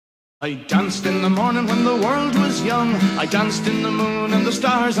I danced in the morning when the world was young. I danced in the moon and the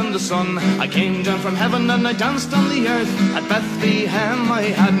stars and the sun. I came down from heaven and I danced on the earth. At Bethlehem I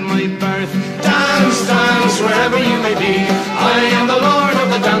had my birth. Dance, dance, wherever you may be. I am the Lord of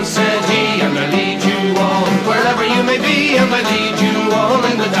the dance, said he, and I lead you all wherever you may be, and I lead you all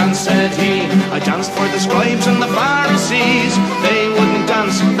in the dance, said he. I danced for the scribes and the Pharisees. They wouldn't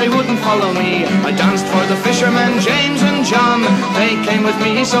dance, they wouldn't follow me. I danced for the fishermen, James and John. They came with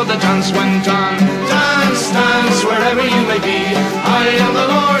me, so the dance went on. Dance, dance, wherever you may be. I am the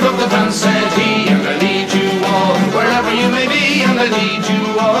Lord of the dance, said he, and I lead you all wherever you may be, and I lead you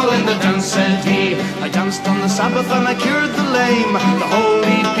all in the dance, said he. I danced on the Sabbath and I cured the lame. The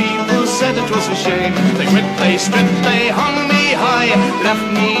holy people said it was a shame. They whipped, they stripped, they hung me high, left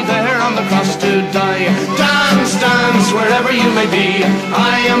me there on the cross to die. Dance, dance, wherever you may be.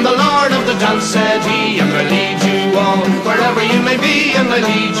 I am the Lord of the dance, said he, and I lead you all wherever you may be, and I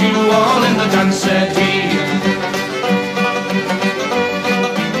lead you all in the dance, said he.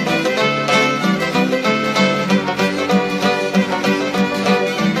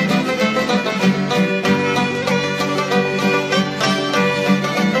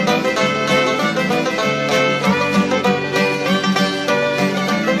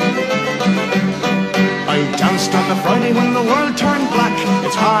 On the Friday when the world turned black,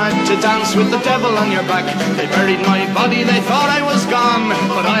 it's hard to dance with the devil on your back. They buried my body, they thought I was gone,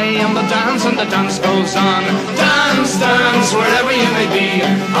 but I am the dance and the dance goes on. Dance, dance, wherever you may be.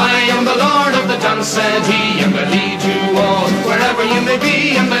 I am the Lord of the dance, said he, and I lead you all wherever you may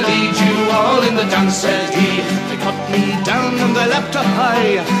be, and I lead you all in the dance, said he. They cut me down and I leapt up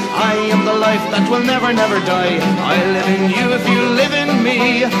high. I am the life that will never, never die. I live in you if you live in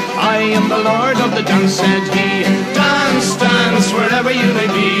me. I am the Lord of the dance, said he. Dance, dance, wherever you may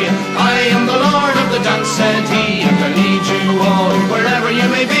be. I am the Lord of the dance, said he, and I lead you all wherever you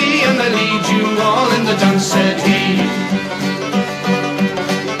may be, and I lead you all in the dance, said he.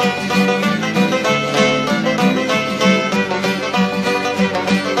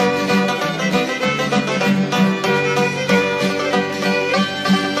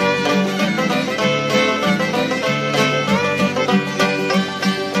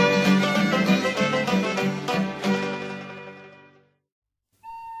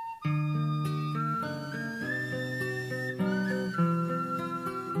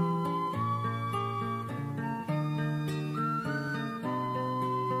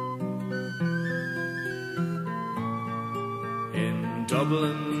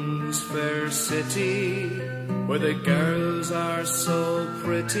 Dublin's fair city, where the girls are so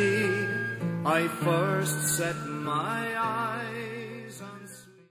pretty, I first set my